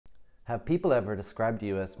Have people ever described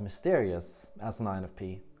you as mysterious as an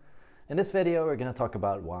INFP? In this video we're going to talk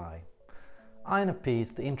about why.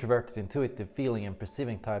 INFPs, the introverted, intuitive, feeling and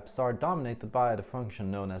perceiving types, are dominated by the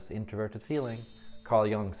function known as introverted feeling. Carl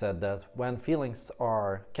Jung said that when feelings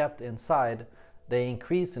are kept inside, they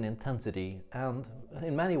increase in intensity, and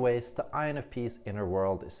in many ways the INFP's inner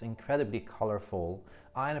world is incredibly colorful.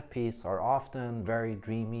 INFPs are often very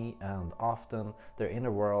dreamy, and often their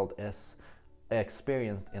inner world is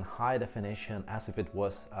experienced in high definition as if it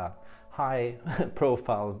was a high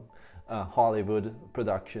profile Hollywood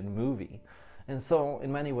production movie. And so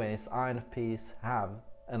in many ways INFPs have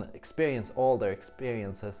and experience all their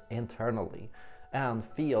experiences internally and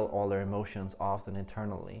feel all their emotions often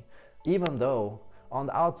internally, even though on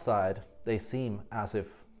the outside they seem as if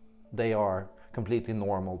they are completely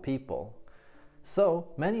normal people. So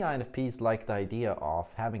many INFPs like the idea of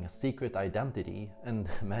having a secret identity, and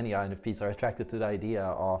many INFPs are attracted to the idea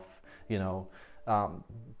of,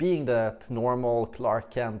 being that normal Clark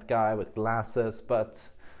Kent guy with glasses, but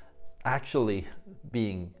actually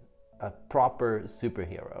being a proper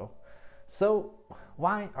superhero. So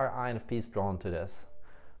why are INFPs drawn to this?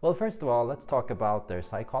 Well, first of all, let's talk about their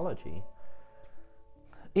psychology.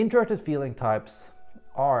 Introverted feeling types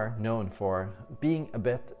are known for being a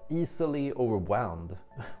bit easily overwhelmed.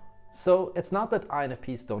 So it's not that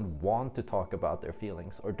INFPs don't want to talk about their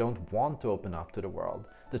feelings or don't want to open up to the world.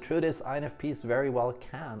 The truth is INFPs very well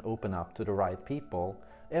can open up to the right people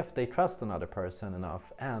if they trust another person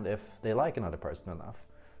enough and if they like another person enough.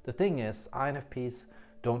 The thing is, INFPs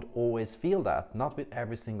don't always feel that, not with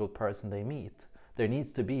every single person they meet. There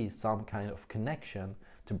needs to be some kind of connection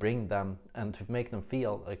to bring them and to make them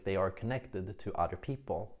feel like they are connected to other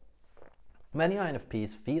people. Many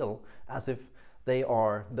INFPs feel as if they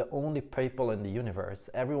are the only people in the universe.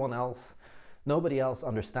 Everyone else, nobody else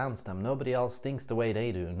understands them, nobody else thinks the way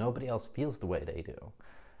they do, nobody else feels the way they do.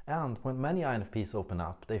 And when many INFPs open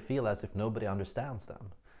up, they feel as if nobody understands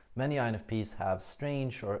them. Many INFPs have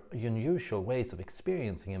strange or unusual ways of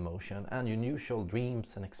experiencing emotion and unusual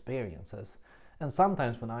dreams and experiences. And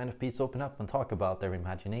sometimes when INFPs open up and talk about their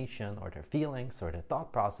imagination or their feelings or their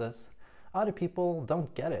thought process, other people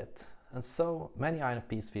don't get it. And so many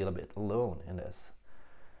INFPs feel a bit alone in this.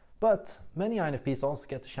 But many INFPs also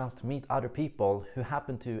get the chance to meet other people who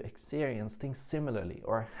happen to experience things similarly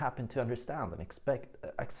or happen to understand and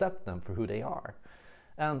accept them for who they are.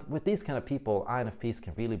 And with these kind of people, INFPs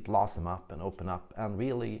can really blossom up and open up and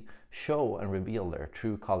really show and reveal their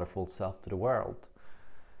true colorful self to the world.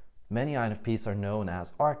 Many INFPs are known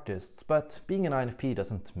as artists, but being an INFP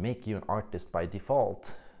doesn't make you an artist by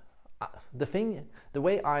default. The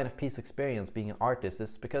way INFPs experience being an artist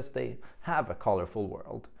is because they have a colorful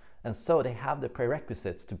world, and so they have the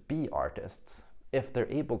prerequisites to be artists if they're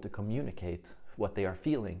able to communicate what they are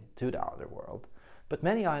feeling to the outer world. But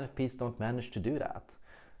many INFPs don't manage to do that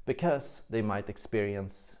because they might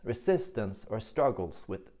experience resistance or struggles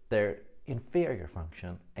with their inferior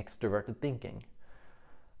function, extroverted thinking.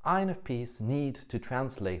 INFPs need to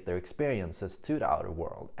translate their experiences to the outer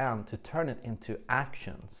world and to turn it into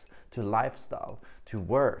actions, to lifestyle, to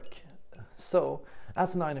work. So,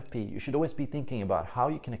 as an INFP, you should always be thinking about how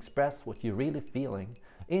you can express what you're really feeling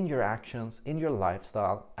in your actions, in your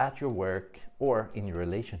lifestyle, at your work, or in your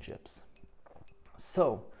relationships.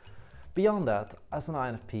 So, beyond that, as an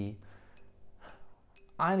INFP,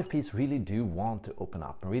 INFPs really do want to open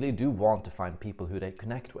up and really do want to find people who they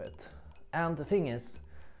connect with. And the thing is,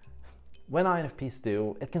 when INFPs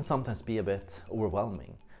do, it can sometimes be a bit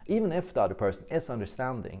overwhelming. Even if the other person is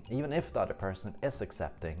understanding, even if the other person is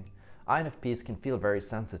accepting, INFPs can feel very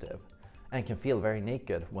sensitive and can feel very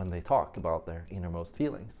naked when they talk about their innermost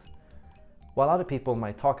feelings. While other people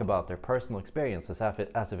might talk about their personal experiences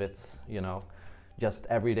as if it's, just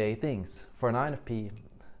everyday things, for an INFP,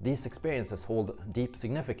 these experiences hold deep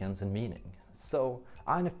significance and meaning. So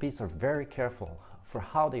INFPs are very careful for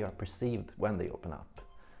how they are perceived when they open up.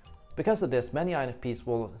 Because of this, many INFPs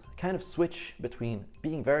will kind of switch between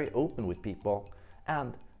being very open with people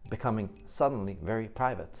and becoming suddenly very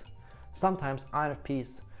private. Sometimes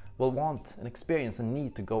INFPs will want and experience a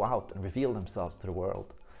need to go out and reveal themselves to the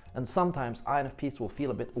world. And sometimes INFPs will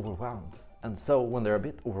feel a bit overwhelmed. And so when they're a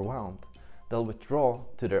bit overwhelmed, they'll withdraw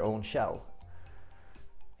to their own shell.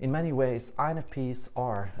 In many ways, INFPs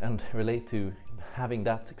are and relate to having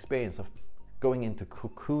that experience of going into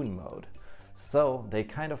cocoon mode. So they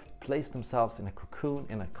kind of place themselves in a cocoon,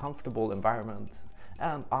 in a comfortable environment,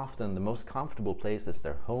 and often the most comfortable place is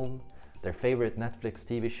their home, their favorite Netflix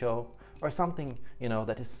TV show, or something,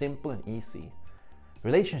 that is simple and easy.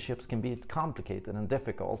 Relationships can be complicated and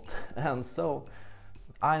difficult, and so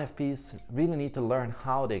INFPs really need to learn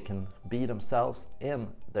how they can be themselves in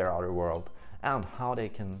their outer world and how they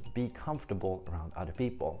can be comfortable around other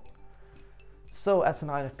people. So as an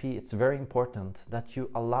INFP, it's very important that you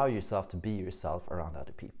allow yourself to be yourself around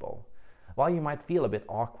other people. While you might feel a bit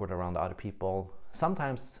awkward around other people,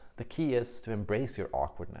 sometimes the key is to embrace your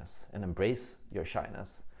awkwardness and embrace your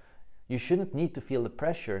shyness. You shouldn't need to feel the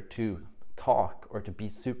pressure to talk or to be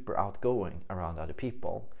super outgoing around other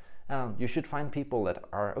people. And you should find people that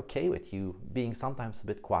are okay with you being sometimes a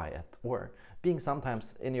bit quiet or being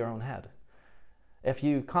sometimes in your own head. If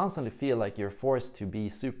you constantly feel like you're forced to be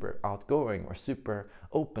super outgoing or super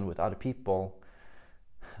open with other people,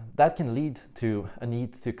 that can lead to a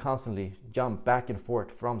need to constantly jump back and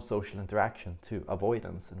forth from social interaction to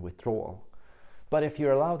avoidance and withdrawal. But if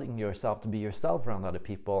you're allowing yourself to be yourself around other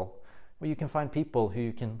people, well, you can find people who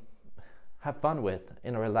you can have fun with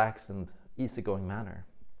in a relaxed and easygoing manner.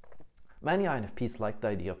 Many INFPs like the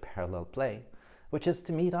idea of parallel play, which is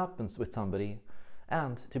to meet up with somebody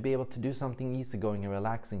and to be able to do something easygoing and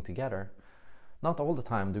relaxing together. Not all the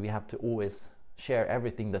time do we have to always share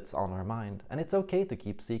everything that's on our mind, and it's okay to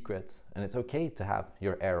keep secrets, and it's okay to have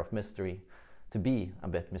your air of mystery, to be a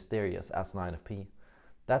bit mysterious as an INFP.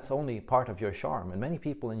 That's only part of your charm, and many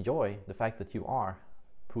people enjoy the fact that you are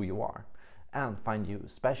who you are and find you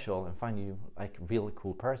special and find you like a really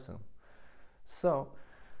cool person. So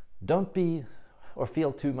don't be or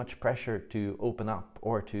feel too much pressure to open up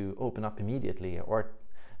or to open up immediately,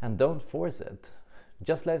 and don't force it.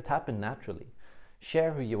 Just let it happen naturally.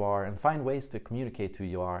 Share who you are and find ways to communicate who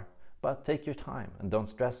you are, but take your time and don't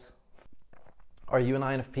stress. Are you an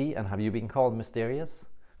INFP and have you been called mysterious?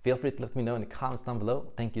 Feel free to let me know in the comments down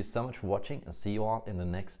below. Thank you so much for watching and see you all in the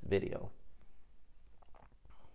next video.